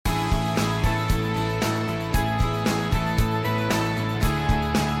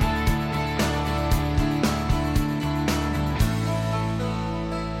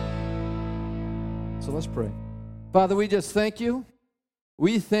Let's pray. Father, we just thank you.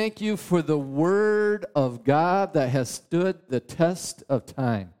 We thank you for the Word of God that has stood the test of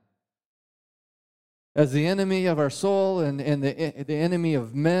time. As the enemy of our soul and the enemy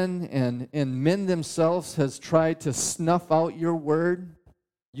of men and men themselves has tried to snuff out your Word,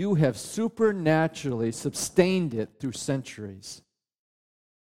 you have supernaturally sustained it through centuries.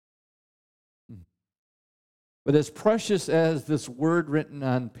 But as precious as this Word written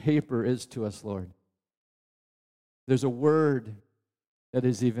on paper is to us, Lord, there's a Word that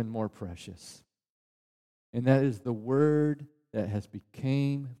is even more precious. And that is the Word that has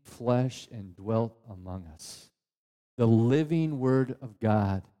become flesh and dwelt among us. The living Word of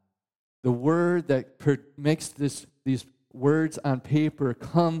God. The Word that makes these words on paper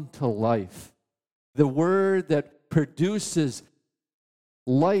come to life. The Word that produces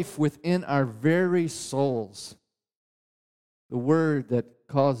life within our very souls. The Word that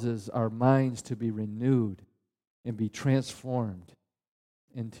causes our minds to be renewed and be transformed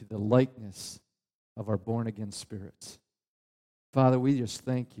into the likeness of our born-again spirits. Father, we just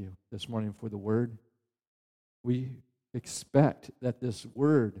thank you this morning for the Word. We expect that this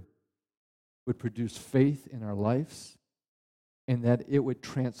Word would produce faith in our lives and that it would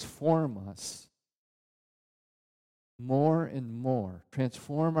transform us more and more,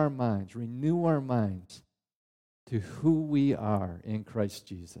 transform our minds, renew our minds to who we are in Christ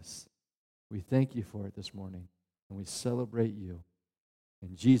Jesus. We thank you for it this morning, and we celebrate you.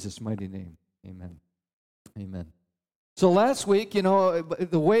 In Jesus' mighty name, amen. Amen. So last week, the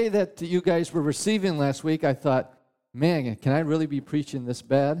way that you guys were receiving last week, I thought, man, can I really be preaching this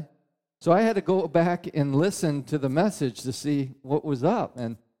bad? So I had to go back and listen to the message to see what was up.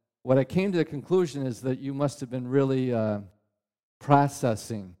 And what I came to the conclusion is that you must have been really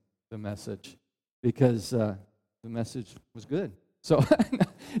processing the message because the message was good. So,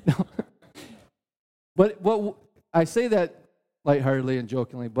 no. But what I say that lightheartedly and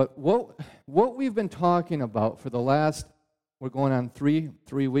jokingly, but what we've been talking about for the last, we're going on three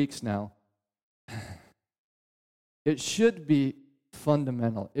weeks now, it should be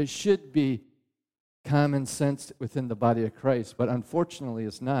fundamental. It should be common sense within the body of Christ, but unfortunately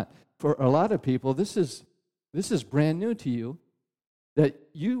it's not. For a lot of people, this is brand new to you,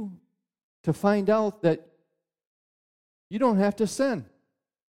 to find out that you don't have to sin,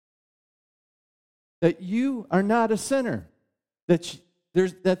 that you are not a sinner, that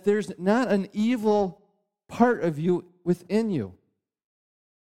there's not an evil part of you within you.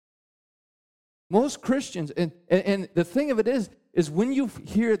 Most Christians, and the thing of it is when you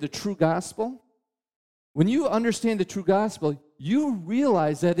hear the true gospel, when you understand the true gospel, you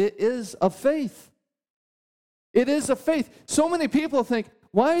realize that it is of faith. It is of faith. So many people think,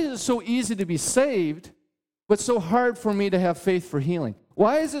 why is it so easy to be saved, but so hard for me to have faith for healing?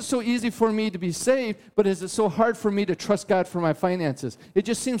 Why is it so easy for me to be saved, but is it so hard for me to trust God for my finances? It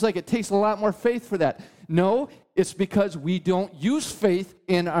just seems like it takes a lot more faith for that. No, it's because we don't use faith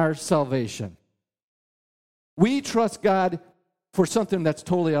in our salvation. We trust God for something that's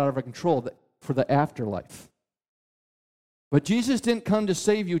totally out of our control, for the afterlife. But Jesus didn't come to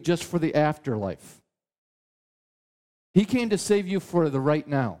save you just for the afterlife. He came to save you for the right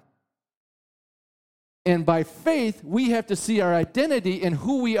now. And by faith, we have to see our identity in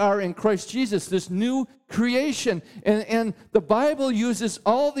who we are in Christ Jesus, this new creation. And the Bible uses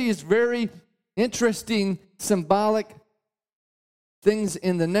all these very interesting symbolic things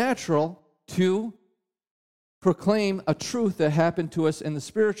in the natural to proclaim a truth that happened to us in the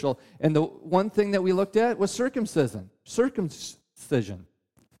spiritual. And the one thing that we looked at was circumcision.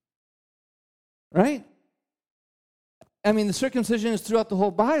 Right? I mean, the circumcision is throughout the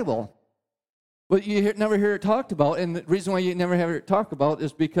whole Bible. But you never hear it talked about, and the reason why you never hear it talked about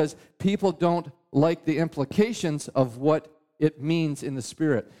is because people don't like the implications of what it means in the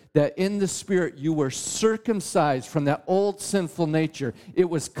Spirit. That in the Spirit you were circumcised from that old sinful nature. It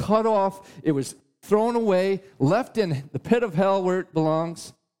was cut off, it was thrown away, left in the pit of hell where it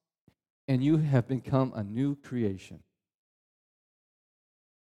belongs, and you have become a new creation.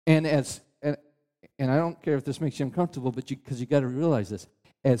 And I don't care if this makes you uncomfortable, but because you got to realize this.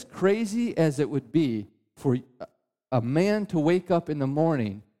 As crazy as it would be for a man to wake up in the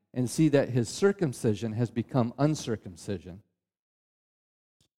morning and see that his circumcision has become uncircumcision,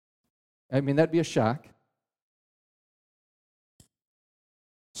 I mean, that'd be a shock.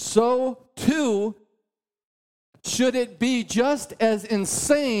 So, too, should it be just as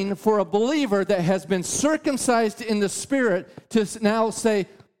insane for a believer that has been circumcised in the Spirit to now say,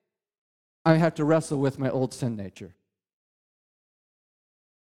 I have to wrestle with my old sin nature?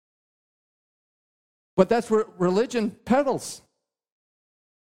 But that's where religion peddles.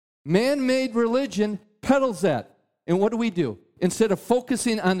 Man-made religion peddles that. And what do? Instead of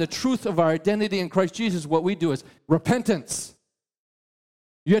focusing on the truth of our identity in Christ Jesus, what we do is repentance.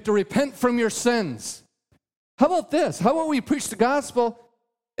 You have to repent from your sins. How about this? How about we preach the gospel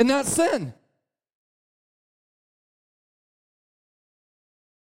and not sin?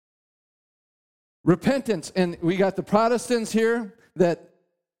 Repentance. And we got the Protestants here that,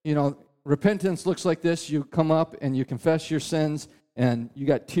 repentance looks like this. You come up and you confess your sins, and you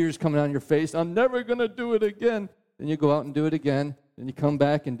got tears coming down your face. I'm never going to do it again. Then you go out and do it again. Then you come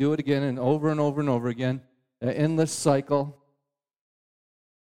back and do it again, and over and over and over again. An endless cycle.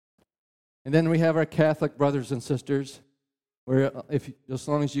 And then we have our Catholic brothers and sisters, where as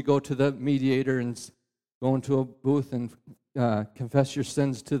long as you go to the mediator and go into a booth and confess your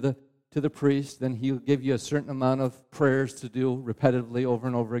sins to the priest, then he'll give you a certain amount of prayers to do repetitively over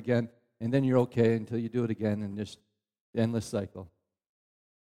and over again, and then you're okay until you do it again, and just the endless cycle.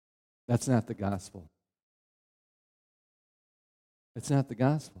 That's not the gospel. It's not the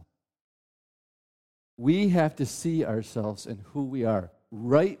gospel. We have to see ourselves in who we are.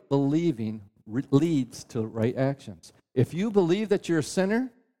 Right believing leads to right actions. If you believe that you're a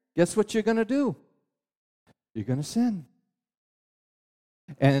sinner, guess what you're going to do? You're going to sin.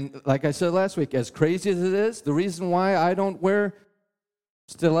 And like I said last week, as crazy as it is, the reason why I don't wear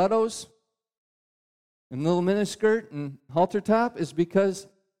stilettos and little miniskirt and halter top is because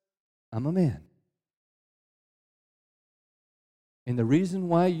I'm a man. And the reason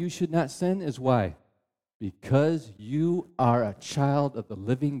why you should not sin is why? Because you are a child of the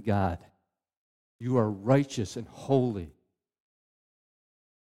living God. You are righteous and holy.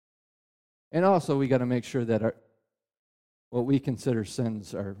 And also, we got to make sure that what we consider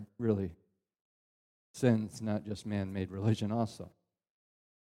sins are really sins, not just man-made religion also.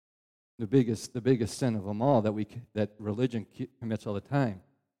 The biggest sin of them all that religion commits all the time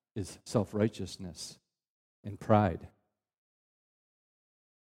is self-righteousness and pride.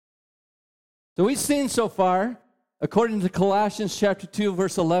 So we've seen so far, according to Colossians chapter 2,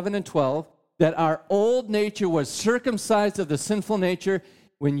 verse 11 and 12, that our old nature was circumcised of the sinful nature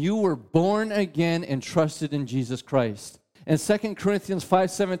when you were born again and trusted in Jesus Christ. In 2 Corinthians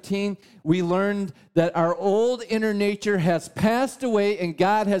 5:17, we learned that our old inner nature has passed away and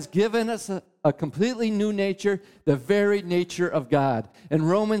God has given us a completely new nature, the very nature of God. In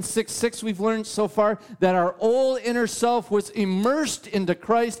Romans 6:6, we've learned so far that our old inner self was immersed into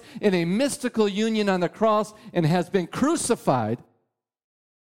Christ in a mystical union on the cross and has been crucified.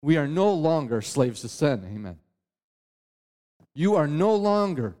 We are no longer slaves to sin. Amen. You are no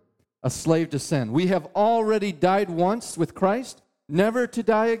longer a slave to sin. We have already died once with Christ, never to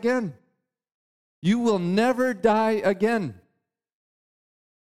die again. You will never die again.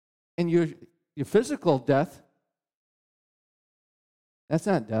 And your physical death, that's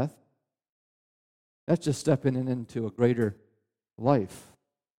not death. That's just stepping into a greater life.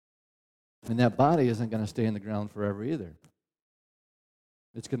 And that body isn't going to stay in the ground forever either.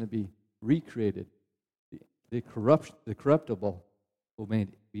 It's going to be recreated. The corruptible will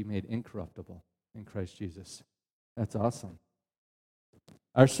be made incorruptible in Christ Jesus. That's awesome.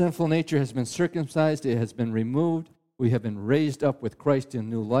 Our sinful nature has been circumcised. It has been removed. We have been raised up with Christ in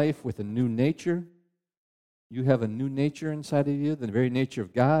new life, with a new nature. You have a new nature inside of you, the very nature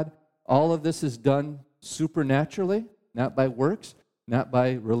of God. All of this is done supernaturally, not by works, not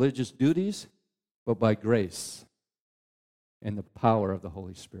by religious duties, but by grace and the power of the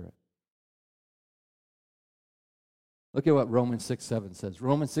Holy Spirit. Look at what Romans 6:7 says.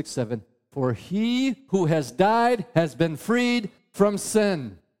 Romans 6:7, for he who has died has been freed from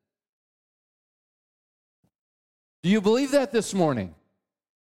sin. Do you believe that this morning?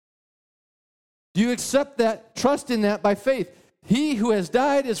 Do you accept that, trust in that by faith? He who has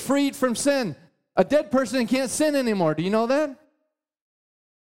died is freed from sin. A dead person can't sin anymore. Do you know that?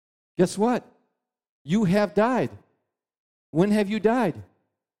 Guess what? You have died. When have you died?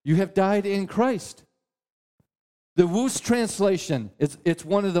 You have died in Christ. The Wuest translation, it's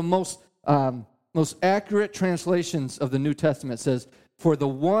one of the most accurate translations of the New Testament. It says, for the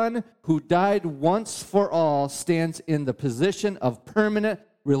one who died once for all stands in the position of permanent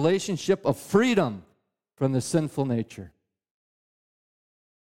relationship of freedom from the sinful nature.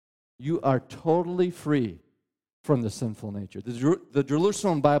 You are totally free from the sinful nature. The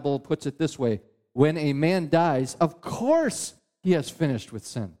Jerusalem Bible puts it this way, when a man dies, of course he has finished with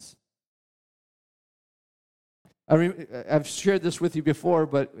sins. I've shared this with you before,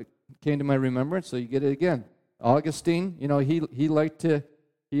 but it came to my remembrance, so you get it again. Augustine, he liked to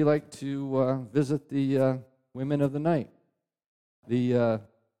visit the women of the night, the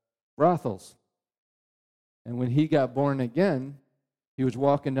brothels. And when he got born again, He was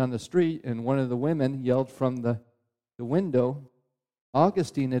walking down the street, and one of the women yelled from the window,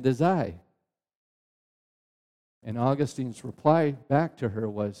 "Augustine, it is I." And Augustine's reply back to her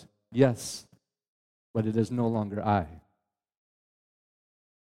was, "Yes, but it is no longer I."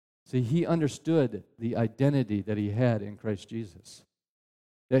 See, he understood the identity that he had in Christ Jesus,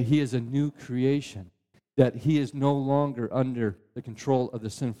 that he is a new creation, that he is no longer under the control of the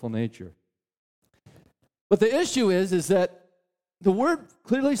sinful nature. But the issue is that the Word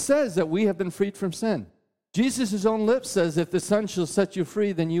clearly says that we have been freed from sin. Jesus' own lips says, "If the Son shall set you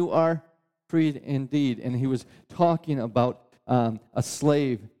free, then you are freed indeed." And he was talking about a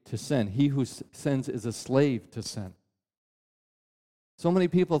slave to sin. He who sins is a slave to sin. So many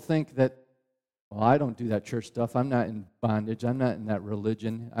people think that, well, I don't do that church stuff. I'm not in bondage. I'm not in that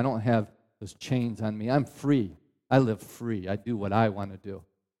religion. I don't have those chains on me. I'm free. I live free. I do what I want to do.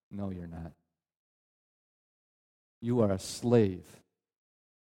 No, you're not. You are a slave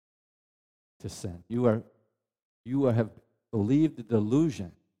to sin. You have believed the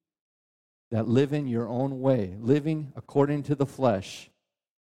delusion that living your own way, living according to the flesh,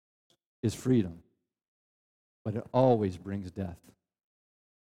 is freedom. But it always brings death.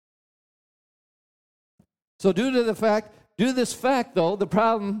 So due to this fact, though, the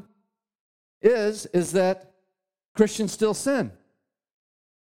problem is that Christians still sin.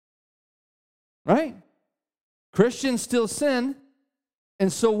 Right? Christians still sin,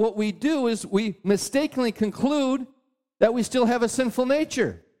 and so what we do is we mistakenly conclude that we still have a sinful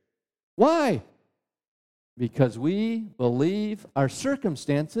nature. Why? Because we believe our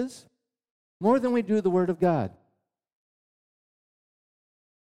circumstances more than we do the Word of God.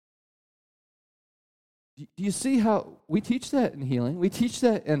 Do you see how we teach that in healing? We teach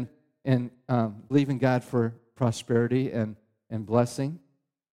that in believing God for prosperity and blessing,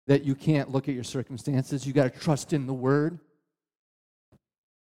 that you can't look at your circumstances. You got to trust in the Word.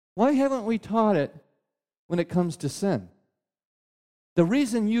 Why haven't we taught it when it comes to sin? The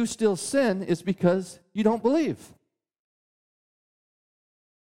reason you still sin is because you don't believe.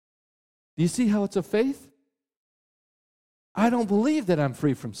 Do you see how it's a faith? I don't believe that I'm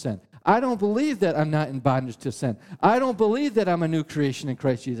free from sin. I don't believe that I'm not in bondage to sin. I don't believe that I'm a new creation in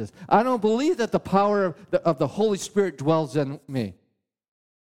Christ Jesus. I don't believe that the power of the Holy Spirit dwells in me.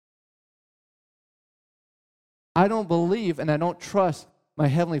 I don't believe and I don't trust my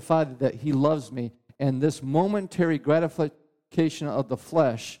Heavenly Father that He loves me, and this momentary gratification of the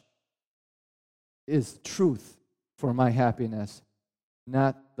flesh is truth for my happiness,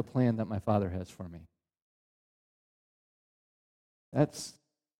 not the plan that my Father has for me. That's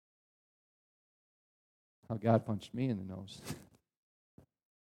how God punched me in the nose.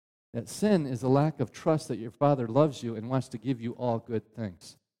 That sin is a lack of trust that your Father loves you and wants to give you all good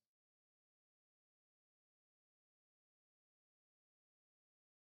things.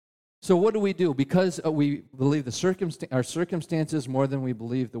 So what do? Because we believe our circumstances more than we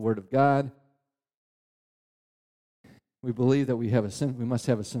believe the Word of God. We believe that we must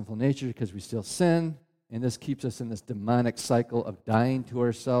have a sinful nature because we still sin, and this keeps us in this demonic cycle of dying to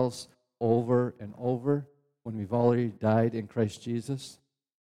ourselves over and over when we've already died in Christ Jesus.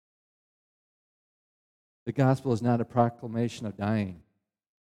 The gospel is not a proclamation of dying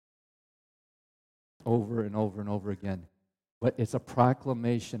over and over and over again, but it's a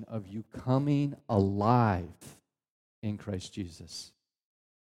proclamation of you coming alive in Christ Jesus.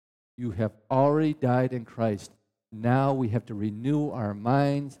 You have already died in Christ. Now we have to renew our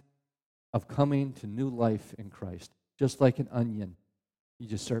minds of coming to new life in Christ. Just like an onion, you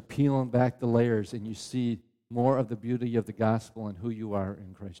just start peeling back the layers and you see more of the beauty of the gospel and who you are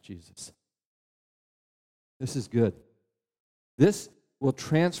in Christ Jesus. This is good. This will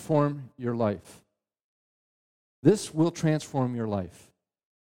transform your life. This will transform your life.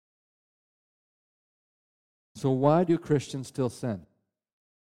 So why do Christians still sin?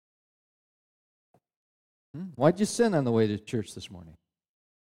 Why'd you sin on the way to church this morning?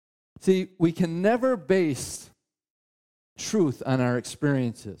 See, we can never base truth on our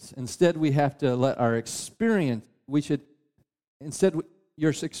experiences. Instead, we have to let our experience, your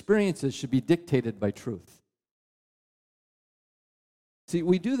experiences should be dictated by truth. See,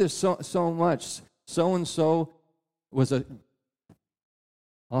 we do this so much. So-and-so was an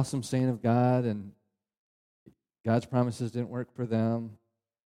awesome saint of God, and God's promises didn't work for them.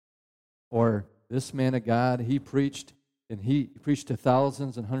 Or this man of God, he preached to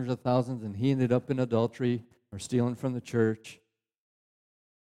thousands and hundreds of thousands, and he ended up in adultery or stealing from the church.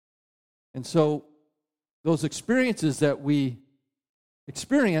 And so those experiences that we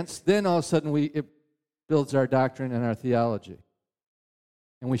experience, then all of a sudden it builds our doctrine and our theology.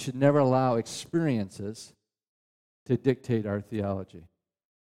 And we should never allow experiences to dictate our theology.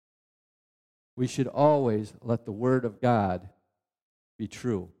 We should always let the Word of God be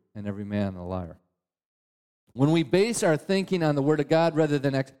true and every man a liar. When we base our thinking on the Word of God rather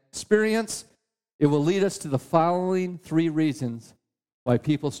than experience, it will lead us to the following 3 reasons why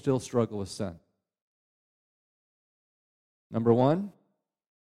people still struggle with sin. Number 1,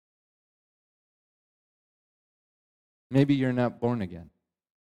 maybe you're not born again.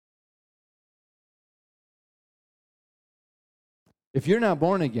 If you're not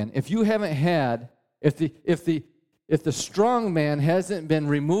born again, if you haven't had, if the strong man hasn't been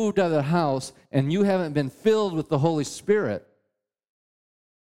removed out of the house and you haven't been filled with the Holy Spirit,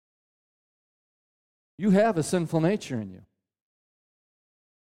 you have a sinful nature in you.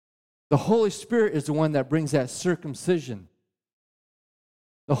 The Holy Spirit is the one that brings that circumcision.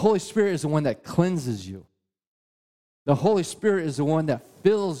 The Holy Spirit is the one that cleanses you. The Holy Spirit is the one that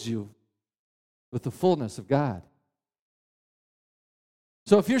fills you with the fullness of God.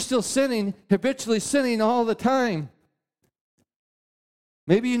 So if you're still sinning, habitually sinning all the time,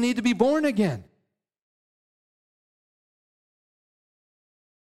 maybe you need to be born again.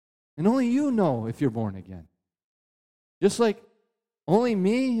 And only you know if you're born again. Just like only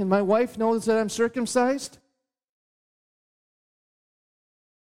me and my wife knows that I'm circumcised.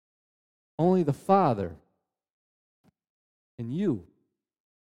 Only the Father and you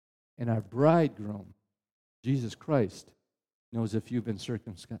and our bridegroom, Jesus Christ, knows if you've been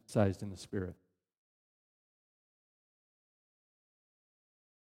circumcised in the Spirit.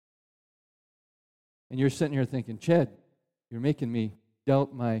 And you're sitting here thinking, Chad, you're making me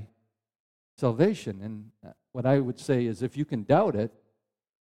doubt my salvation. And what I would say is if you can doubt it,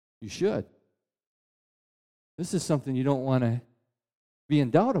 you should. This is something you don't want to be in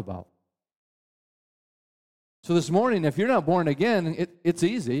doubt about. So this morning, if you're not born again, it's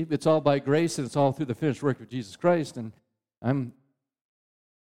easy. It's all by grace, and it's all through the finished work of Jesus Christ. And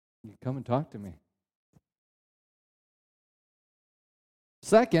you come and talk to me.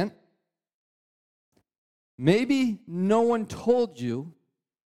 Second, maybe no one told you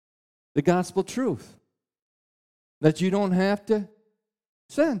the gospel truth. That you don't have to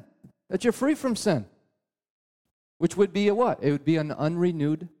sin. That you're free from sin. Which would be a what? It would be an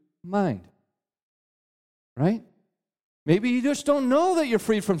unrenewed mind. Right? Maybe you just don't know that you're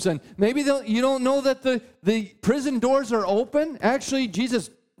free from sin. Maybe you don't know that the prison doors are open. Actually, Jesus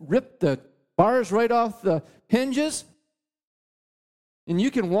ripped the bars right off the hinges. And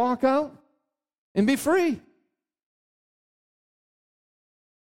you can walk out and be free.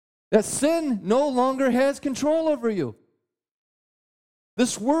 That sin no longer has control over you.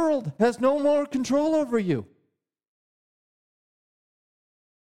 This world has no more control over you.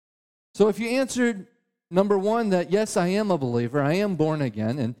 So if you answered number 1, that yes, I am a believer, I am born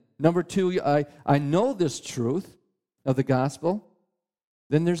again, and number 2, I know this truth of the gospel,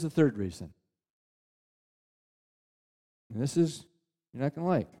 then there's the third reason. And this is, you're not going to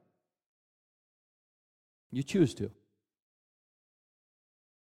like. You choose to.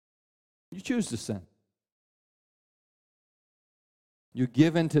 You choose to sin. You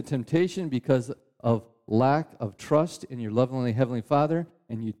give in to temptation because of lack of trust in your loving Heavenly Father,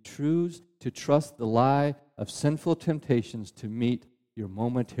 and you choose to trust the lie of sinful temptations to meet your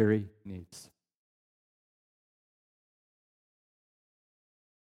momentary needs.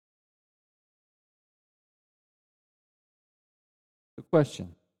 The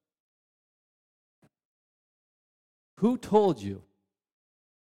question: who told you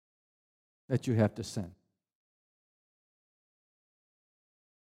that you have to sin?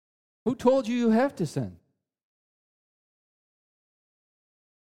 Who told you you have to sin?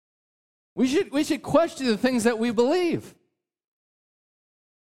 We should question the things that we believe.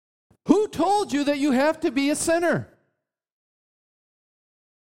 Who told you that you have to be a sinner?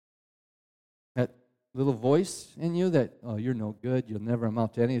 That little voice in you that, oh, you're no good, you'll never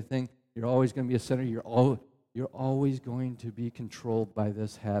amount to anything, you're always going to be a sinner, you're always going to be controlled by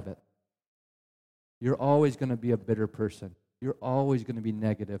this habit. You're always going to be a bitter person. You're always going to be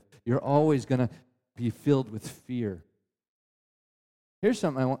negative. You're always going to be filled with fear. Here's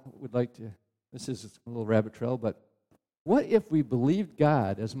something I would like to, this is a little rabbit trail, but what if we believed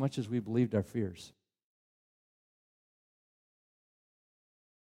God as much as we believed our fears?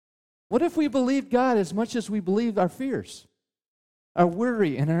 What if we believed God as much as we believed our fears, our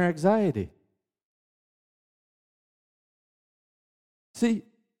worry, and our anxiety? See,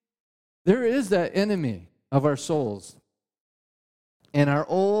 there is that enemy of our souls and our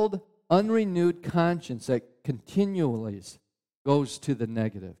old, unrenewed conscience that continually goes to the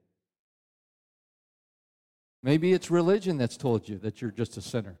negative. Maybe it's religion that's told you that you're just a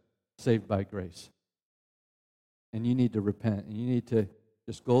sinner, saved by grace. And you need to repent. And you need to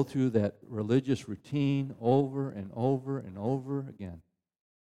just go through that religious routine over and over and over again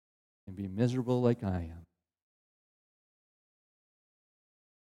and be miserable like I am.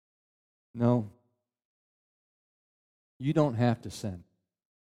 No, you don't have to sin.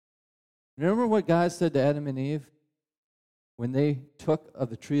 Remember what God said to Adam and Eve when they took of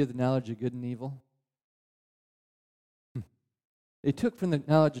the tree of the knowledge of good and evil? They took from the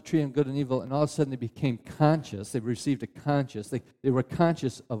knowledge of tree of good and evil, and all of a sudden they became conscious. They received a conscious. They were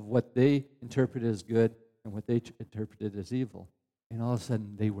conscious of what they interpreted as good and what they interpreted as evil. And all of a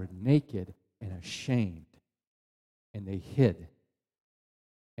sudden they were naked and ashamed, and they hid.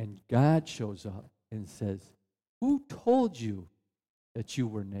 And God shows up and says, "Who told you that you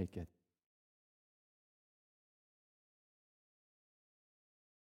were naked?"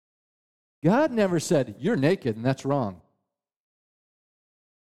 God never said, "You're naked and that's wrong."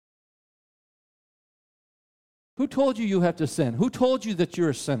 Who told you you have to sin? Who told you that you're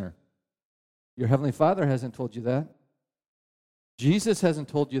a sinner? Your Heavenly Father hasn't told you that. Jesus hasn't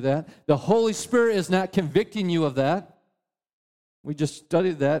told you that. The Holy Spirit is not convicting you of that. We just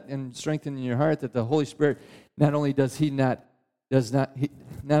studied that and strengthened in your heart that the Holy Spirit not only does he not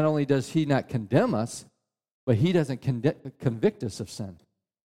condemn us, but he doesn't convict us of sin.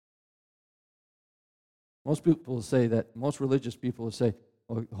 Most people will say that. Most religious people will say,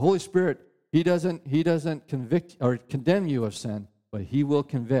 "Well, the Holy Spirit, He doesn't convict or condemn you of sin, but He will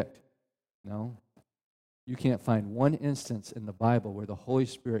convict." No. You can't find one instance in the Bible where the Holy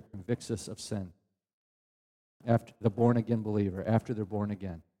Spirit convicts us of sin after the born-again believer, after they're born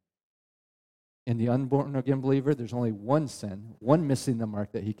again. In the unborn-again believer, there's only one sin, one missing the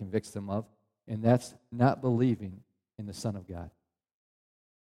mark that He convicts them of, and that's not believing in the Son of God.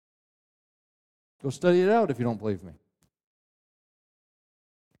 Go study it out if you don't believe me.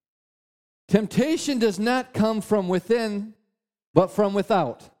 Temptation does not come from within, but from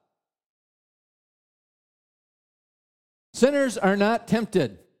without. Sinners are not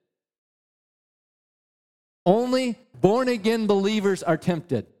tempted. Only born-again believers are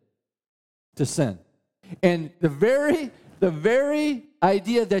tempted to sin. And the very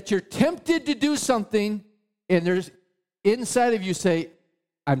idea that you're tempted to do something, and there's inside of you say,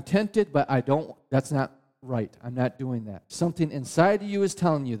 "I'm tempted, but that's not right. I'm not doing that." Something inside of you is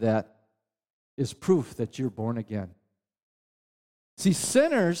telling you that is proof that you're born again. See,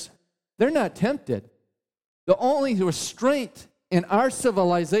 sinners, they're not tempted. The only restraint in our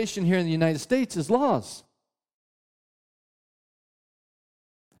civilization here in the United States is laws.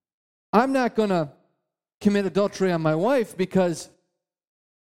 I'm not going to commit adultery on my wife because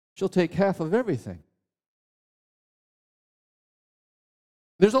she'll take half of everything.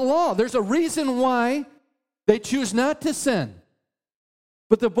 There's a law. There's a reason why they choose not to sin.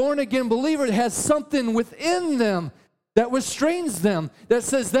 But the born-again believer has something within them that restrains them, that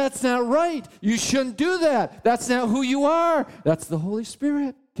says, "That's not right. You shouldn't do that. That's not who you are." That's the Holy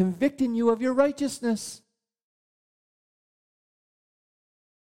Spirit convicting you of your righteousness.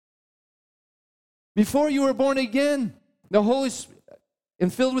 Before you were born again,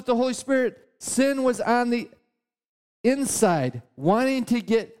 and filled with the Holy Spirit, sin was on the inside, wanting to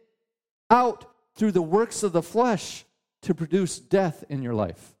get out through the works of the flesh to produce death in your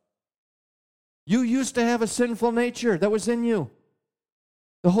life. You used to have a sinful nature that was in you.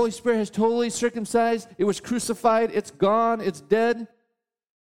 The Holy Spirit has totally circumcised. It was crucified. It's gone. It's dead.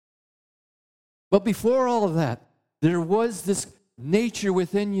 But before all of that, there was this nature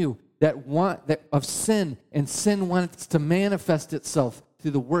within you that of sin, and sin wants to manifest itself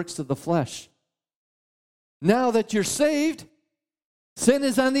through the works of the flesh. Now that you're saved, sin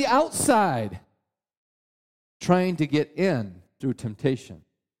is on the outside, trying to get in through temptation,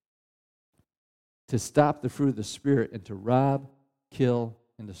 to stop the fruit of the Spirit and to rob, kill,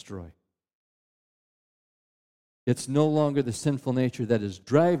 and destroy. It's no longer the sinful nature that is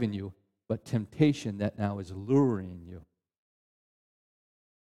driving you, but temptation that now is luring you.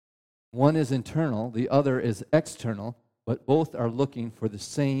 One is internal, the other is external, but both are looking for the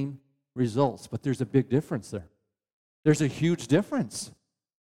same results. But there's a big difference there. There's a huge difference.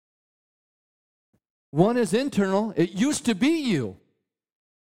 One is internal. It used to be you.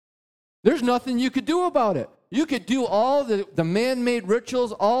 There's nothing you could do about it. You could do all the man-made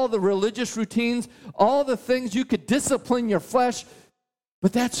rituals, all the religious routines, all the things. You could discipline your flesh,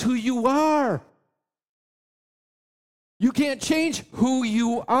 but that's who you are. You can't change who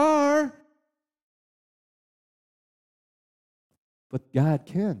you are, but God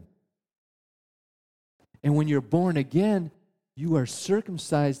can. And when you're born again, you are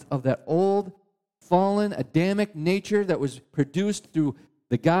circumcised of that old, fallen, Adamic nature that was produced through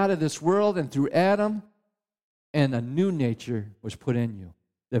the God of this world and through Adam. and a new nature was put in you,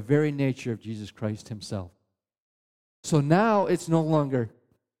 the very nature of Jesus Christ himself. So now it's no longer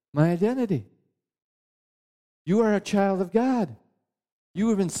my identity. You are a child of God. You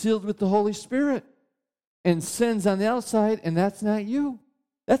have been sealed with the Holy Spirit. And sin's on the outside, and that's not you.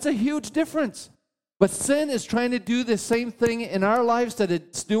 That's a huge difference. But sin is trying to do the same thing in our lives that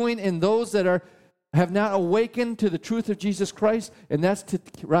it's doing in those that have not awakened to the truth of Jesus Christ, and that's to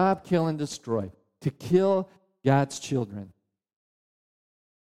rob, kill, and destroy, to kill God's children.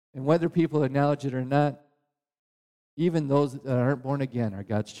 And whether people acknowledge it or not, even those that aren't born again are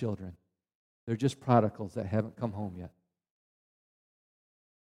God's children. They're just prodigals that haven't come home yet.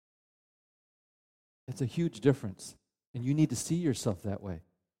 It's a huge difference, and you need to see yourself that way.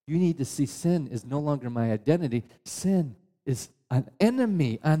 You need to see sin is no longer my identity. Sin is an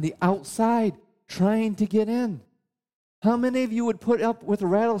enemy on the outside trying to get in. How many of you would put up with a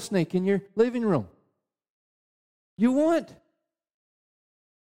rattlesnake in your living room? You won't.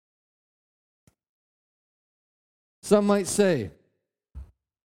 Some might say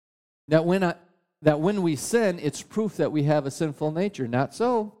that when we sin, it's proof that we have a sinful nature. Not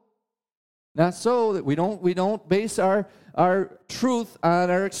so. Not so. That we don't base our truth on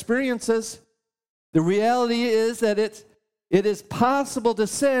our experiences. The reality is that it is possible to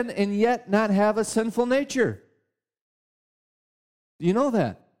sin and yet not have a sinful nature. Do you know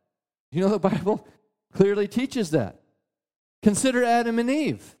that? You know the Bible clearly teaches that. Consider Adam and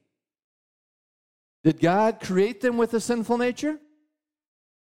Eve. Did God create them with a sinful nature?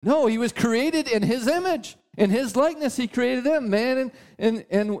 No, he was created in his image. In his likeness, he created them. Man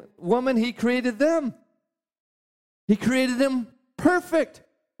and woman, he created them. He created them perfect.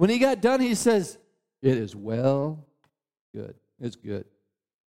 When he got done, he says, it is well, good. It's good.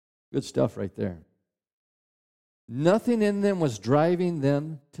 Good stuff right there. Nothing in them was driving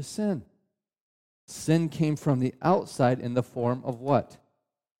them to sin. Sin came from the outside in the form of what?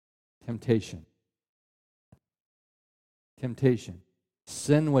 Temptation. Temptation.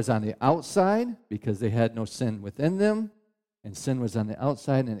 Sin was on the outside because they had no sin within them, and sin was on the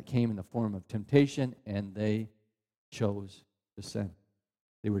outside, and it came in the form of temptation, and they chose to sin.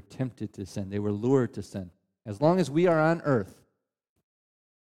 They were tempted to sin. They were lured to sin. As long as we are on earth,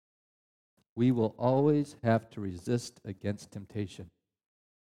 we will always have to resist against temptation.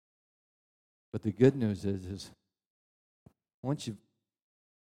 But the good news is once you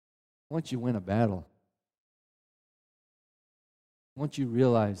win a battle, once you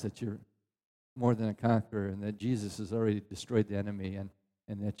realize that you're more than a conqueror and that Jesus has already destroyed the enemy and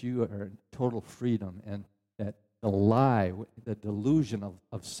that you are in total freedom and that the lie, the delusion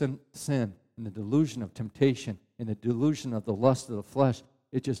of sin and the delusion of temptation and the delusion of the lust of the flesh,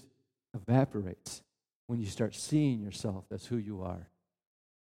 it just evaporates when you start seeing yourself as who you are.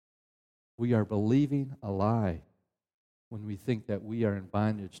 We are believing a lie when we think that we are in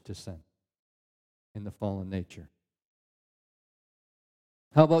bondage to sin in the fallen nature.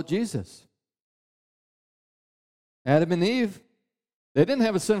 How about Jesus? Adam and Eve, they didn't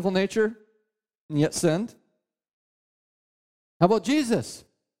have a sinful nature and yet sinned. How about Jesus?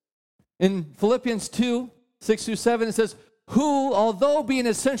 In Philippians 2, 6-7, it says, who, although being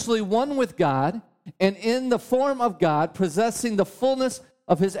essentially one with God, and in the form of God, possessing the fullness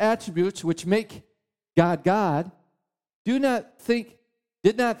of his attributes, which make God God, did not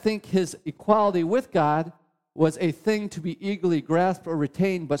think his equality with God was a thing to be eagerly grasped or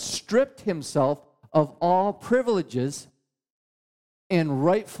retained, but stripped himself of all privileges and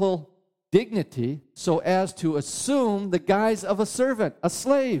rightful dignity so as to assume the guise of a servant, a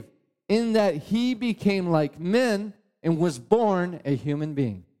slave, in that he became like men and was born a human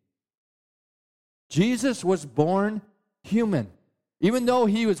being. Jesus was born human. Even though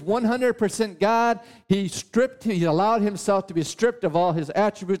he was 100% God, he allowed himself to be stripped of all his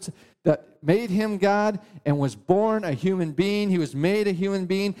attributes that made him God and was born a human being. He was made a human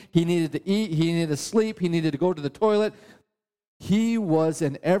being. He needed to eat. He needed to sleep. He needed to go to the toilet. He was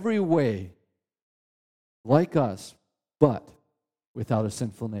in every way like us, but without a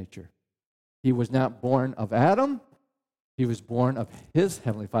sinful nature. He was not born of Adam. He was born of his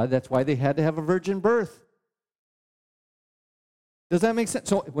heavenly Father. That's why they had to have a virgin birth. Does that make sense?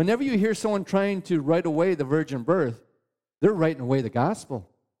 So whenever you hear someone trying to write away the virgin birth, they're writing away the gospel.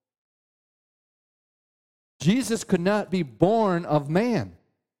 Jesus could not be born of man.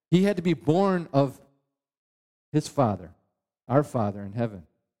 He had to be born of his Father, our Father in heaven.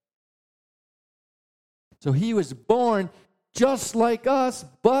 So he was born just like us,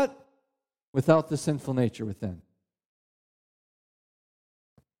 but without the sinful nature within.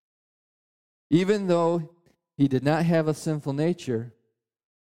 Even though he did not have a sinful nature,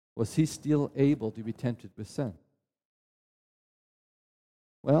 was he still able to be tempted with sin?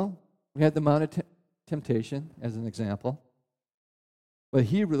 Well, we had the Mount of Temptation as an example. But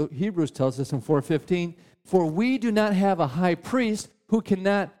Hebrews tells us in 4:15, for we do not have a high priest who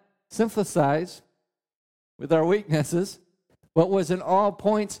cannot sympathize with our weaknesses, but was in all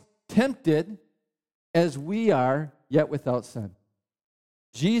points tempted as we are, yet without sin.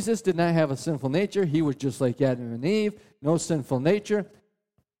 Jesus did not have a sinful nature. He was just like Adam and Eve, no sinful nature.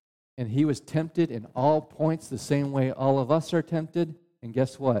 And he was tempted in all points the same way all of us are tempted. And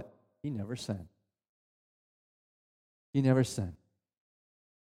guess what? He never sinned. He never sinned.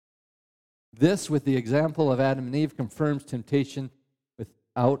 This, with the example of Adam and Eve, confirms temptation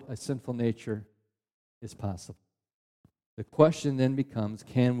without a sinful nature is possible. The question then becomes,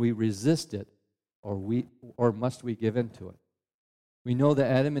 can we resist it, or must we give in to it? We know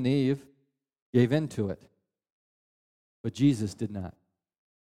that Adam and Eve gave in to it, but Jesus did not.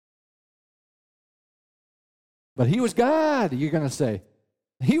 But he was God, you're going to say.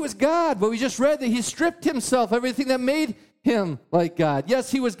 He was God, but we just read that he stripped himself, everything that made him like God.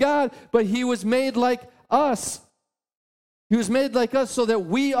 Yes, he was God, but he was made like us. He was made like us so that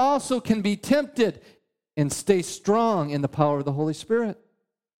we also can be tempted and stay strong in the power of the Holy Spirit.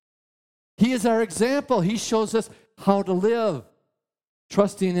 He is our example. He shows us how to live,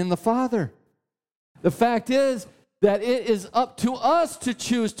 trusting in the Father. The fact is that it is up to us to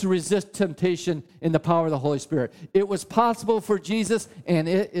choose to resist temptation in the power of the Holy Spirit. It was possible for Jesus, and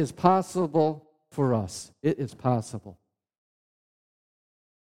it is possible for us. It is possible.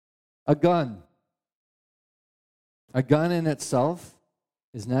 A gun. A gun in itself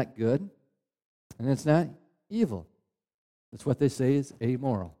is not good, and it's not evil. That's what they say is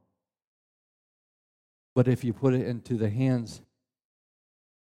amoral. But if you put it into the hands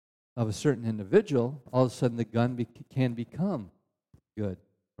of a certain individual, all of a sudden the gun can become good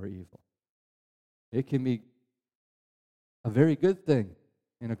or evil. It can be a very good thing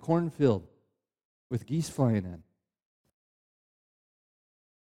in a cornfield with geese flying in,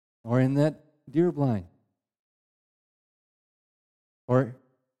 or in that deer blind, or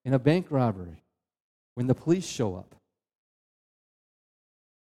in a bank robbery when the police show up,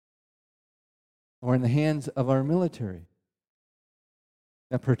 or in the hands of our military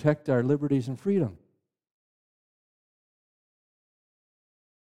that protect our liberties and freedom.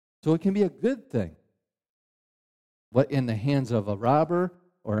 So it can be a good thing. But in the hands of a robber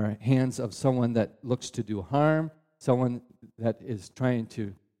or hands of someone that looks to do harm, someone that is trying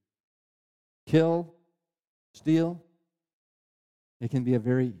to kill, steal, it can be a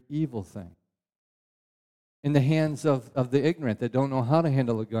very evil thing. In the hands of the ignorant that don't know how to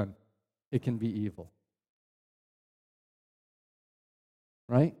handle a gun, it can be evil.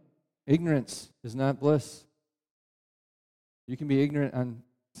 Right? Ignorance is not bliss. You can be ignorant on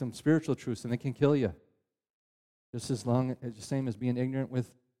some spiritual truths, and it can kill you. Just as long as the same as being ignorant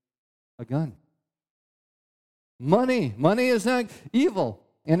with a gun. Money is not evil,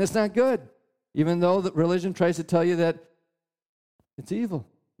 and it's not good. Even though the religion tries to tell you that it's evil.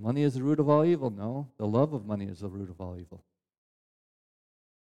 Money is the root of all evil. No, the love of money is the root of all evil.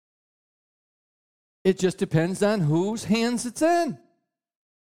 It just depends on whose hands it's in.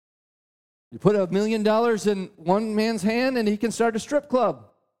 You put $1 million in one man's hand and he can start a strip club.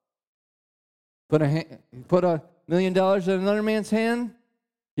 Put $1 million in another man's hand,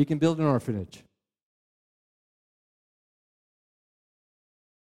 he can build an orphanage.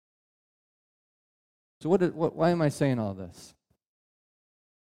 So why am I saying all this?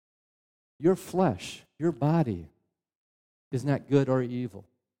 Your flesh, your body, is not good or evil.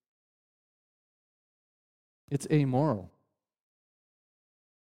 It's amoral.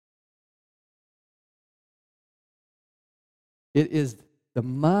 It is the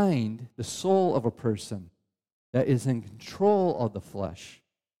mind, the soul of a person that is in control of the flesh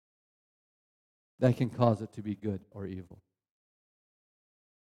that can cause it to be good or evil.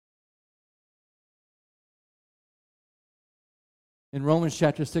 In Romans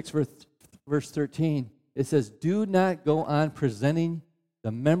chapter 6, verse 13, it says, "Do not go on presenting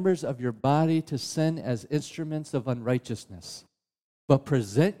the members of your body to sin as instruments of unrighteousness, but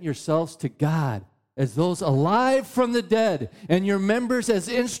present yourselves to God as those alive from the dead, and your members as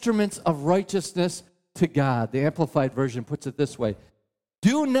instruments of righteousness to God." The Amplified Version puts it this way: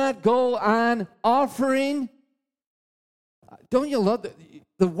 do not go on offering. Don't you love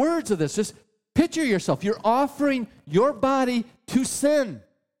the words of this? Just picture yourself. You're offering your body to sin.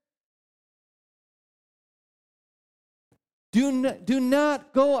 Do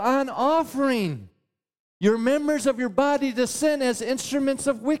not go on offering your members of your body to sin as instruments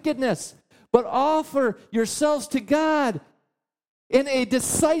of wickedness, but offer yourselves to God in a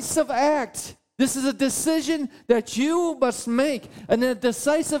decisive act. This is a decision that you must make, and a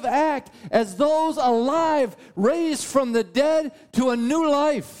decisive act as those alive raised from the dead to a new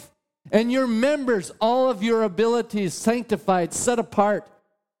life. And your members, all of your abilities sanctified, set apart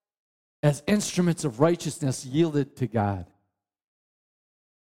as instruments of righteousness yielded to God.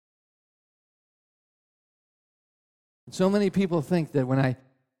 So many people think that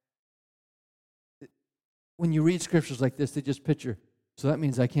when you read scriptures like this, they just picture, so that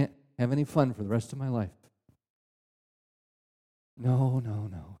means I can't have any fun for the rest of my life. No.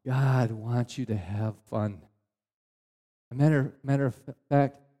 God wants you to have fun. A matter of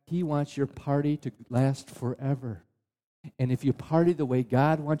fact, He wants your party to last forever. And if you party the way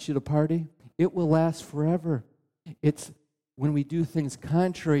God wants you to party, it will last forever. It's when we do things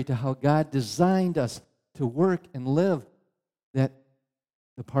contrary to how God designed us to work and live that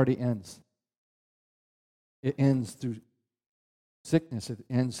the party ends. It ends through sickness. It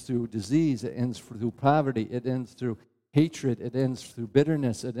ends through disease. It ends through poverty. It ends through hatred. It ends through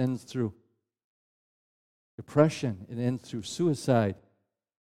bitterness. It ends through depression. It ends through suicide.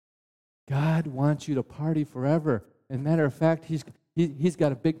 God wants you to party forever. As a matter of fact, He's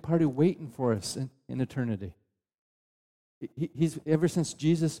got a big party waiting for us in eternity. He's ever since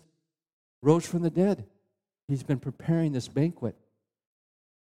Jesus rose from the dead, He's been preparing this banquet.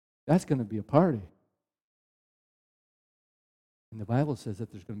 That's going to be a party. And the Bible says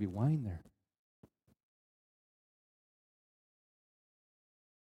that there's going to be wine there.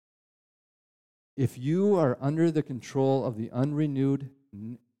 If you are under the control of the unrenewed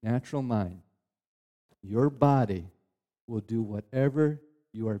natural mind, your body will do whatever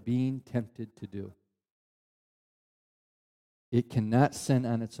you are being tempted to do. It cannot sin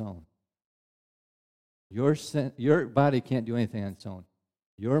on its own. Your body can't do anything on its own.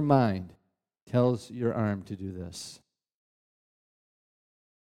 Your mind tells your arm to do this.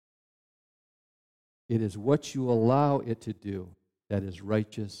 It is what you allow it to do that is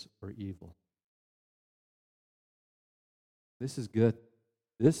righteous or evil. This is good.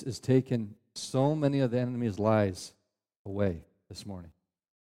 This has taken so many of the enemy's lies away this morning.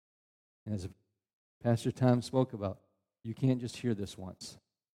 And as Pastor Tom spoke about, you can't just hear this once.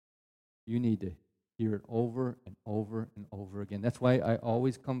 You need to hear it over and over and over again. That's why I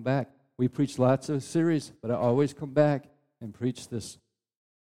always come back. We preach lots of series, but I always come back and preach this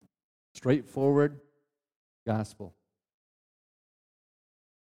straightforward gospel.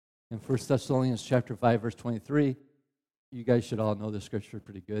 In 1 Thessalonians chapter 5, verse 23, you guys should all know the scripture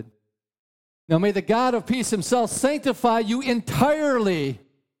pretty good. Now may the God of peace Himself sanctify you entirely,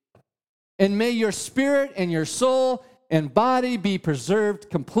 and may your spirit and your soul and body be preserved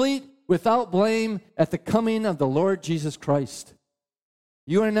complete, without blame, at the coming of the Lord Jesus Christ.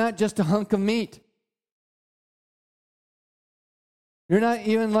 You are not just a hunk of meat. You're not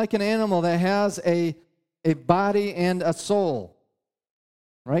even like an animal that has a body and a soul,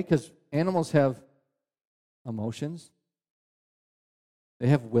 right? Because animals have emotions. They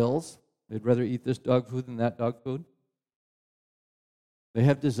have wills. They'd rather eat this dog food than that dog food. They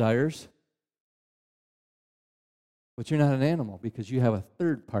have desires. But you're not an animal because you have a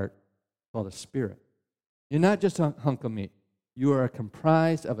third part called a spirit. You're not just a hunk of meat. You are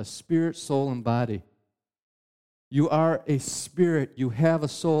comprised of a spirit, soul, and body. You are a spirit. You have a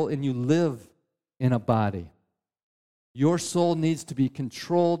soul, and you live in a body. Your soul needs to be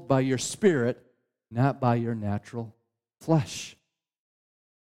controlled by your spirit, not by your natural flesh.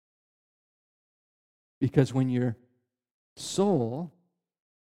 Because when your soul,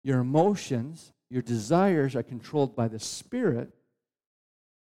 your emotions, your desires are controlled by the Spirit,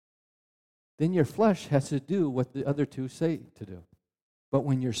 then your flesh has to do what the other two say to do. But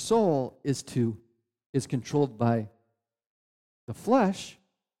when your soul is controlled by the flesh,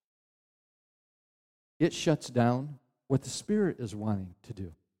 it shuts down what the Spirit is wanting to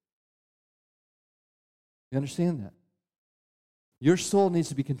do. You understand that? Your soul needs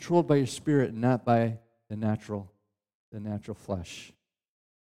to be controlled by your spirit and not by the natural flesh.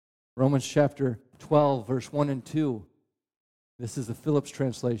 Romans chapter 12, verse 1 and 2. This is the Phillips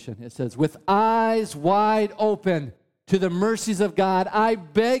translation. It says, with eyes wide open to the mercies of God, I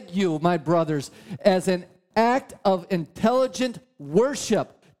beg you, my brothers, as an act of intelligent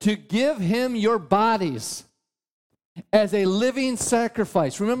worship, to give Him your bodies as a living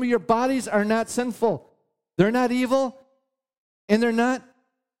sacrifice. Remember, your bodies are not sinful. They're not evil, and they're not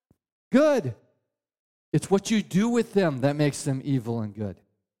good. It's what you do with them that makes them evil and good.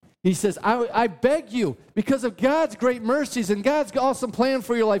 He says, I beg you, because of God's great mercies and God's awesome plan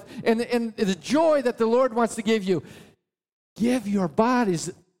for your life and the joy that the Lord wants to give you, give your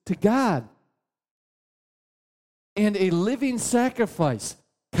bodies to God and a living sacrifice,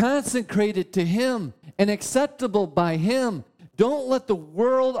 consecrated to Him and acceptable by Him. Don't let the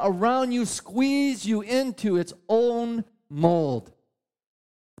world around you squeeze you into its own mold.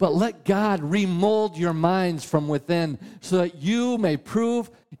 But let God remold your minds from within so that you may prove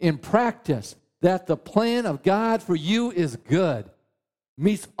in practice that the plan of God for you is good,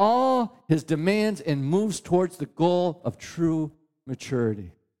 meets all His demands, and moves towards the goal of true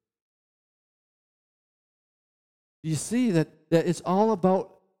maturity. You see that it's all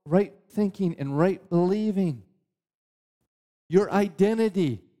about right thinking and right believing. Your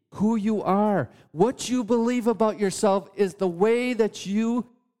identity, who you are, what you believe about yourself is the way that you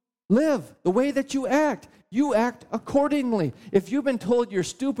live, the way that you act. You act accordingly. If you've been told you're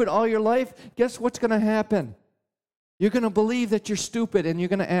stupid all your life, guess what's going to happen? You're going to believe that you're stupid and you're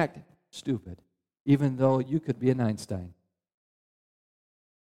going to act stupid, even though you could be an Einstein.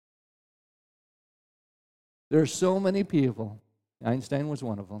 There are so many people, Einstein was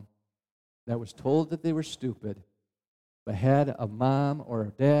one of them, that was told that they were stupid, but had a mom or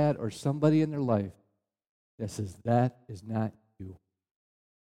a dad or somebody in their life that says, that is not you.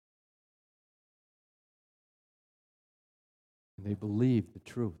 And they believe the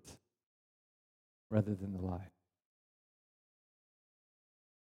truth rather than the lie.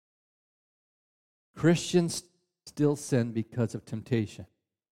 Christians still sin because of temptation.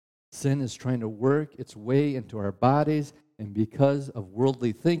 Sin is trying to work its way into our bodies, and because of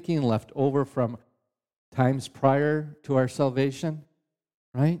worldly thinking left over from times prior to our salvation,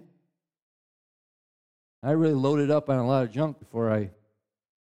 right? I really loaded up on a lot of junk before I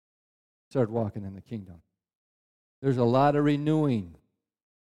started walking in the kingdom. There's a lot of renewing.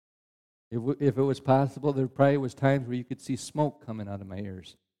 If it was possible, there probably was times where you could see smoke coming out of my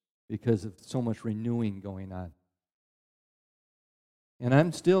ears because of so much renewing going on. And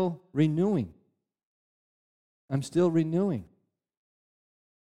I'm still renewing. I'm still renewing.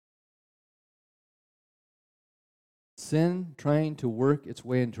 Sin trying to work its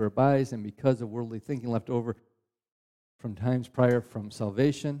way into our bodies, and because of worldly thinking left over from times prior from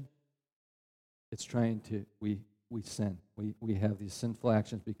salvation, it's trying to, we sin. We have these sinful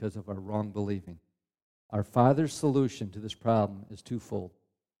actions because of our wrong believing. Our Father's solution to this problem is twofold.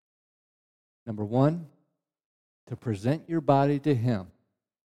 Number one, to present your body to Him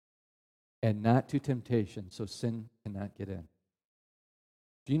and not to temptation, so sin cannot get in.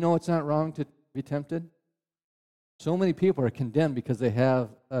 Do you know it's not wrong to be tempted? So many people are condemned because they have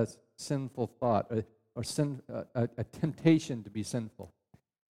a sinful thought or a temptation to be sinful.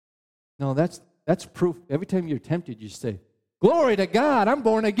 No, that's proof. Every time you're tempted, you say, "Glory to God, I'm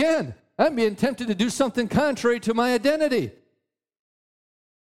born again. I'm being tempted to do something contrary to my identity."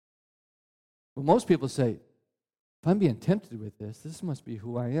 Well, most people say, if I'm being tempted with this must be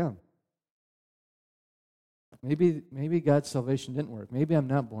who I am. Maybe God's salvation didn't work. Maybe I'm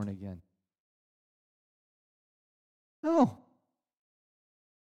not born again. No.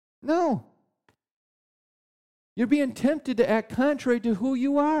 You're being tempted to act contrary to who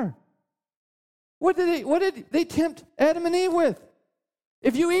you are. What did they tempt Adam and Eve with?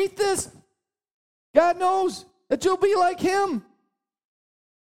 If you eat this, God knows that you'll be like Him.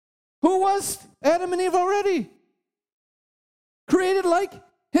 Who was Adam and Eve already? Created like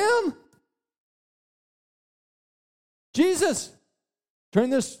Him. Jesus, turn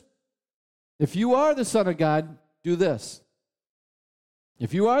this. If you are the Son of God, do this.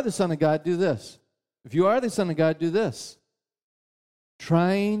 If you are the Son of God, do this. If you are the Son of God, do this.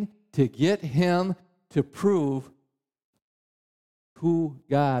 Trying to get Him to prove who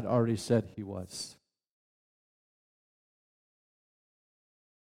God already said He was.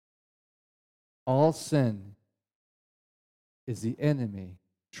 All sin is the enemy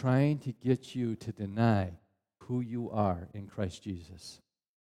trying to get you to deny who you are in Christ Jesus.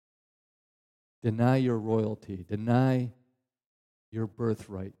 Deny your royalty. Deny your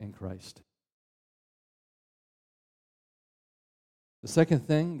birthright in Christ. The second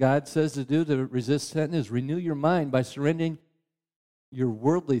thing God says to do to resist sin is renew your mind by surrendering your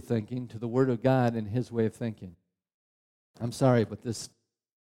worldly thinking to the Word of God and His way of thinking. I'm sorry, but this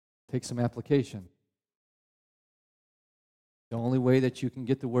takes some application. The only way that you can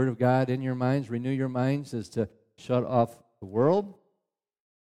get the Word of God in your minds, renew your minds, is to shut off the world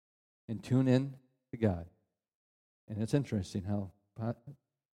and tune in to God. And it's interesting how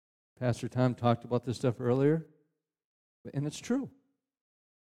Pastor Tom talked about this stuff earlier, and it's true.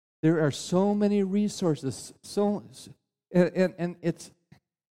 There are so many resources, and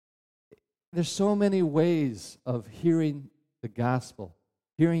there's so many ways of hearing the gospel,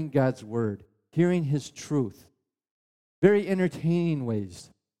 hearing God's word, hearing His truth. Very entertaining ways.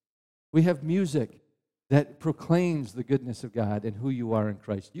 We have music that proclaims the goodness of God and who you are in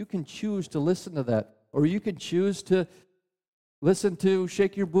Christ. You can choose to listen to that, or you can choose to listen to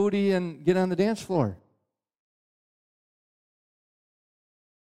Shake Your Booty and Get on the Dance Floor.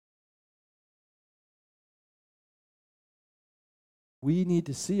 We need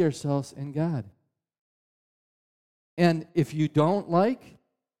to see ourselves in God. And if you don't like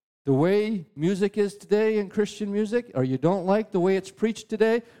the way music is today in Christian music, or you don't like the way it's preached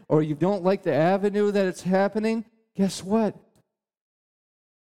today, or you don't like the avenue that it's happening, guess what?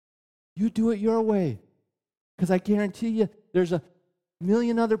 You do it your way. Because I guarantee you, there's a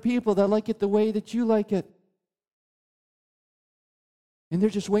million other people that like it the way that you like it. And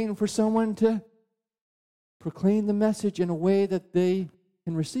they're just waiting for someone to proclaim the message in a way that they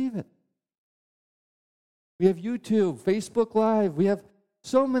can receive it. We have YouTube, Facebook Live. We have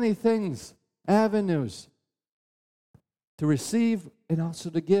so many things, avenues to receive and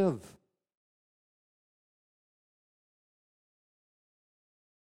also to give.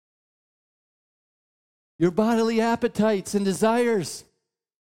 Your bodily appetites and desires.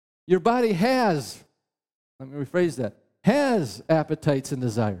 Your body has, let me rephrase that, has appetites and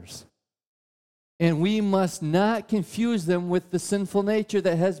desires. And we must not confuse them with the sinful nature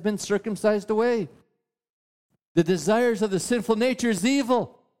that has been circumcised away. The desires of the sinful nature is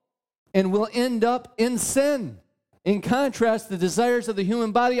evil and will end up in sin. In contrast, the desires of the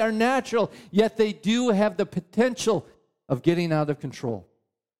human body are natural, yet they do have the potential of getting out of control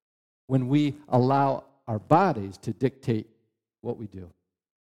when we allow our bodies to dictate what we do.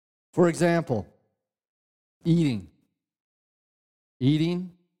 For example, eating.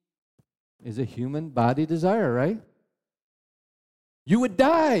 Eating is a human body desire, right? You would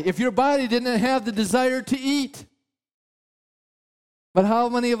die if your body didn't have the desire to eat. But how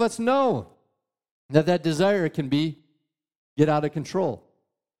many of us know that that desire can get out of control?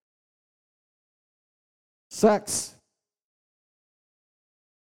 Sex.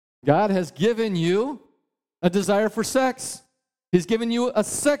 God has given you a desire for sex. He's given you a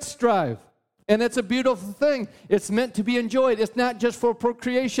sex drive. And it's a beautiful thing. It's meant to be enjoyed. It's not just for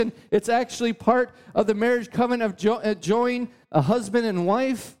procreation. It's actually part of the marriage covenant of joining a husband and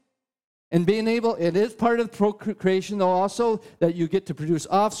wife and being able, it is part of procreation though also that you get to produce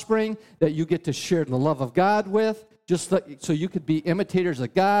offspring, that you get to share the love of God with, so you could be imitators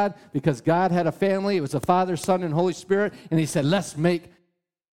of God, because God had a family. It was the Father, Son, and Holy Spirit. And he said, let's make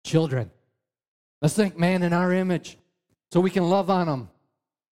children. Let's make man in our image so we can love on them.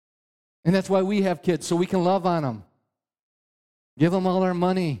 And that's why we have kids, so we can love on them. Give them all our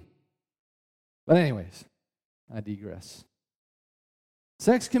money. But anyways, I digress.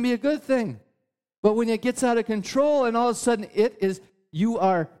 Sex can be a good thing. But when it gets out of control and all of a sudden you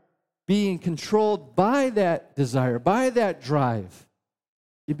are being controlled by that desire, by that drive,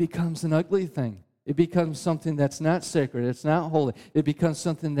 it becomes an ugly thing. It becomes something that's not sacred. It's not holy. It becomes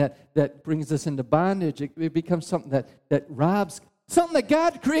something that brings us into bondage. It becomes something that robs. Something that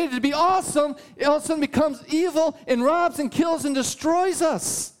God created to be awesome, it all of a sudden becomes evil and robs and kills and destroys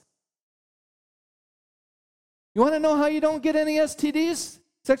us. You want to know how you don't get any STDs,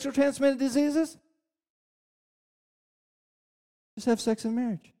 sexually transmitted diseases? Just have sex in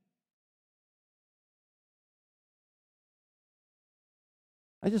marriage.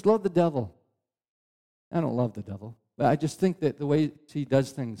 I just love the devil. I don't love the devil, but I just think that the way he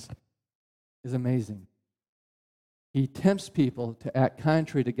does things is amazing. He tempts people to act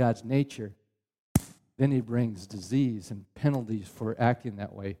contrary to God's nature. Then he brings disease and penalties for acting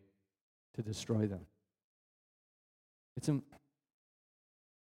that way to destroy them.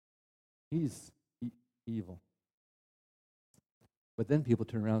 He's evil. But then people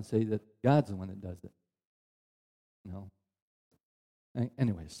turn around and say that God's the one that does it. No.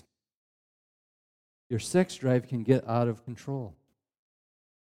 Anyways, your sex drive can get out of control.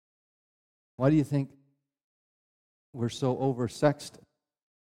 Why do you think we're so oversexed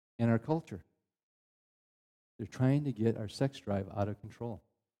in our culture? They're trying to get our sex drive out of control.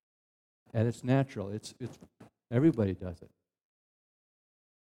 And it's natural. It's everybody does it.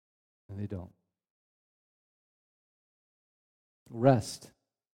 And they don't. Rest.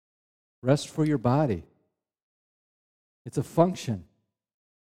 Rest for your body. It's a function.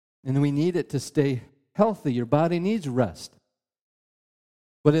 And we need it to stay healthy. Your body needs rest.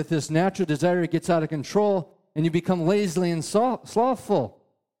 But if this natural desire gets out of control and you become lazily and slothful,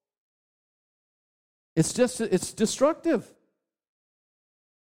 it's destructive.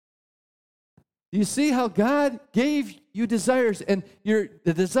 You see how God gave you desires, and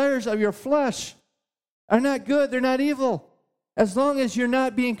the desires of your flesh are not good, they're not evil, as long as you're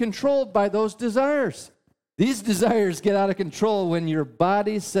not being controlled by those desires. These desires get out of control when your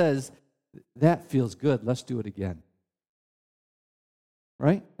body says, that feels good. Let's do it again.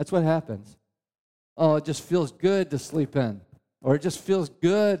 Right? That's what happens. Oh, it just feels good to sleep in. Or it just feels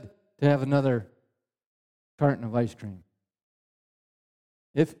good to have another carton of ice cream.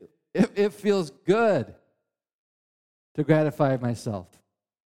 If it feels good to gratify myself.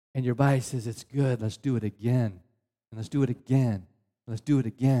 And your body says, it's good, let's do it again. And let's do it again. Let's do it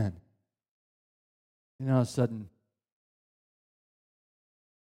again. And all of a sudden,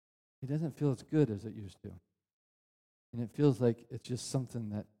 it doesn't feel as good as it used to. And it feels like it's just something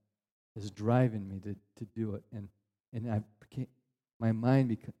that is driving me to do it. And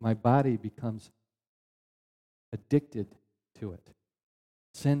my body becomes addicted to it.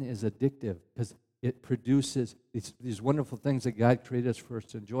 Sin is addictive because it produces these wonderful things that God created us for us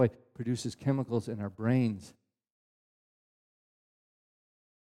to enjoy, produces chemicals in our brains.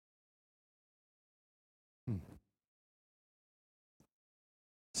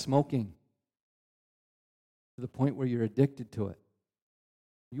 Smoking, to the point where you're addicted to it.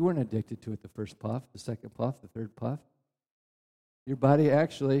 You weren't addicted to it the first puff, the second puff, the third puff. Your body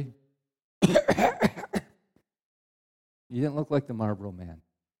actually, you didn't look like the Marlboro Man.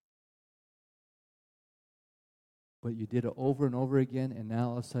 But you did it over and over again, and now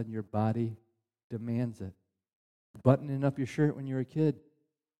all of a sudden your body demands it. Buttoning up your shirt when you were a kid.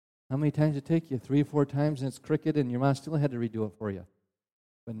 How many times did it take you? 3 or 4 times, and it's crooked, and your mom still had to redo it for you.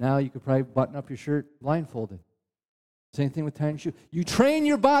 But now you could probably button up your shirt blindfolded. Same thing with tying your shoe. You train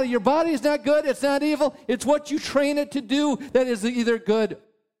your body. Your body is not good. It's not evil. It's what you train it to do that is either good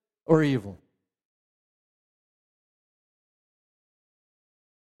or evil.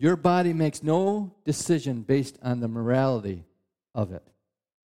 Your body makes no decision based on the morality of it,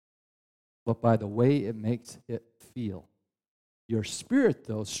 but by the way it makes it feel. Your spirit,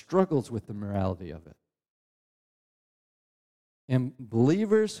 though, struggles with the morality of it. And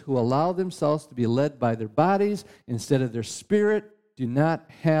believers who allow themselves to be led by their bodies instead of their spirit do not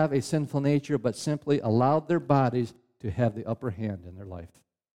have a sinful nature, but simply allow their bodies to have the upper hand in their life.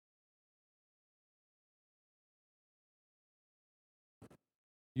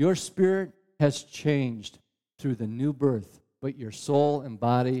 Your spirit has changed through the new birth, but your soul and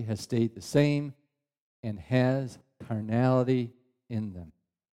body has stayed the same and has carnality in them.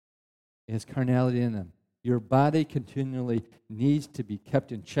 It has carnality in them. Your body continually needs to be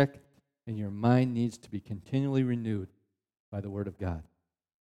kept in check, and your mind needs to be continually renewed by the Word of God.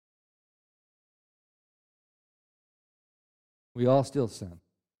 We all still sin,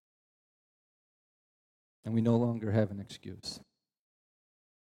 and we no longer have an excuse.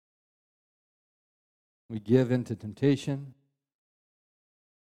 We give in to temptation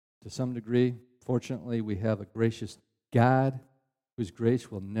to some degree. Fortunately, we have a gracious God whose grace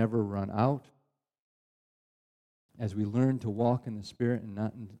will never run out. As we learn to walk in the Spirit and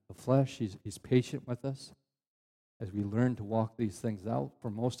not in the flesh, He's patient with us. As we learn to walk these things out, for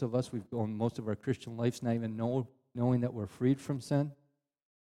most of us, we've gone most of our Christian lives not even knowing that we're freed from sin.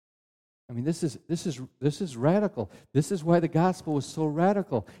 I mean, this is radical. This is why the gospel is so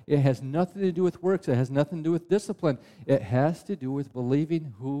radical. It has nothing to do with works. It has nothing to do with discipline. It has to do with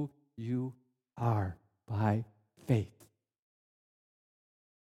believing who you are by faith.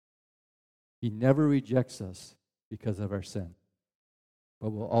 He never rejects us because of our sin, but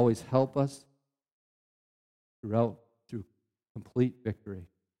will always help us through complete victory.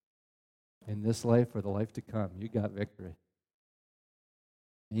 In this life or the life to come, you got victory.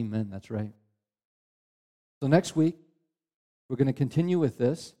 Amen, that's right. So next week, we're going to continue with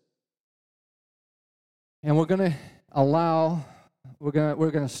this, and we're going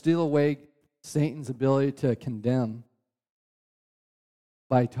to steal away Satan's ability to condemn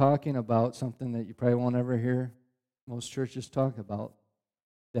by talking about something that you probably won't ever hear most churches talk about,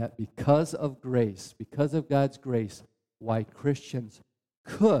 that because of grace, because of God's grace, why Christians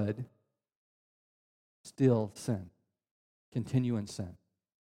could still sin, continue in sin.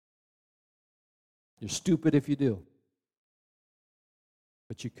 You're stupid if you do,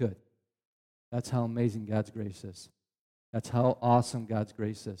 but you could. That's how amazing God's grace is. That's how awesome God's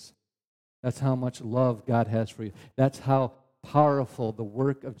grace is. That's how much love God has for you. That's how powerful the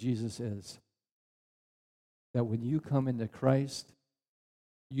work of Jesus is. That when you come into Christ,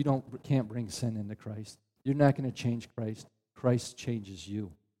 you can't bring sin into Christ. You're not going to change Christ. Christ changes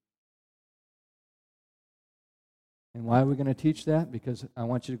you. And why are we going to teach that? Because I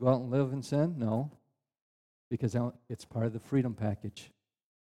want you to go out and live in sin? No. Because it's part of the freedom package.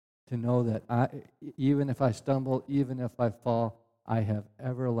 To know that even if I stumble, even if I fall, I have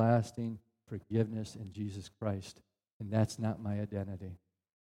everlasting forgiveness in Jesus Christ. And that's not my identity.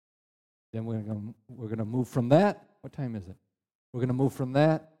 Then we're going to move from that. What time is it? We're going to move from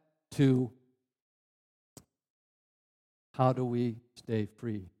that to how do we stay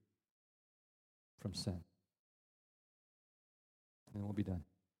free from sin. And we'll be done.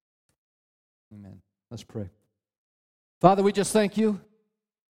 Amen. Let's pray. Father, we just thank you.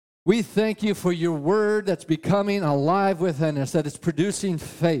 We thank you for your word that's becoming alive within us, that it's producing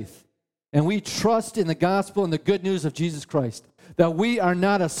faith. And we trust in the gospel and the good news of Jesus Christ, that we are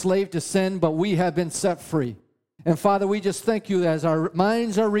not a slave to sin, but we have been set free. And Father, we just thank you as our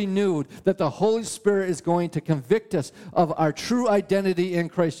minds are renewed, that the Holy Spirit is going to convict us of our true identity in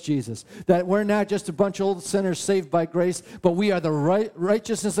Christ Jesus. That we're not just a bunch of old sinners saved by grace, but we are the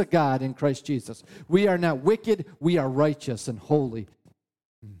righteousness of God in Christ Jesus. We are not wicked, we are righteous and holy.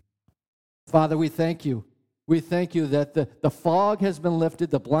 Father, we thank you. We thank you that the fog has been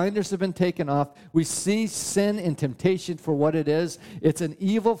lifted, the blinders have been taken off. We see sin and temptation for what it is. It's an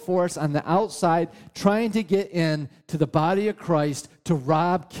evil force on the outside trying to get in to the body of Christ to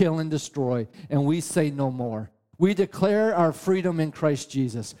rob, kill, and destroy. And we say no more. We declare our freedom in Christ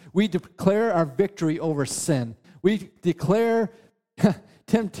Jesus. We declare our victory over sin. We declare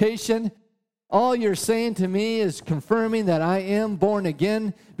temptation. All you're saying to me is confirming that I am born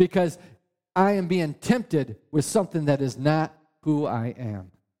again, because I am being tempted with something that is not who I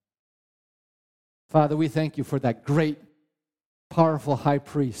am. Father, we thank you for that great, powerful high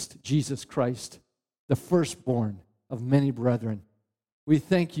priest, Jesus Christ, the firstborn of many brethren. We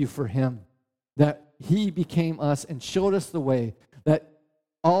thank you for him, that he became us and showed us the way, that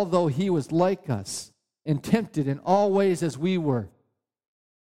although he was like us and tempted in all ways as we were,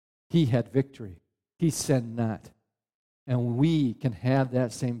 he had victory. He sinned not. And we can have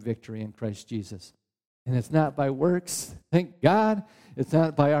that same victory in Christ Jesus. And it's not by works, thank God. It's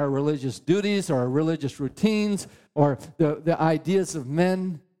not by our religious duties or our religious routines or the ideas of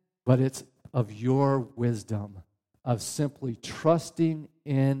men, but it's of your wisdom, of simply trusting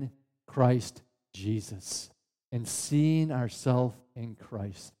in Christ Jesus and seeing ourselves in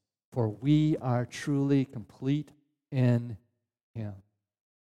Christ. For we are truly complete in him.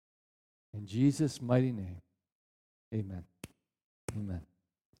 In Jesus' mighty name. Amen. Amen.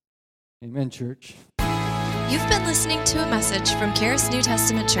 Amen, church. You've been listening to a message from Charis New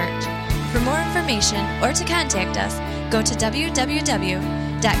Testament Church. For more information or to contact us, go to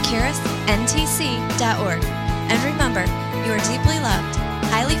www.charisntc.org. And remember, you are deeply loved,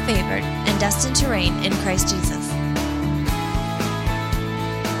 highly favored, and destined to reign in Christ Jesus.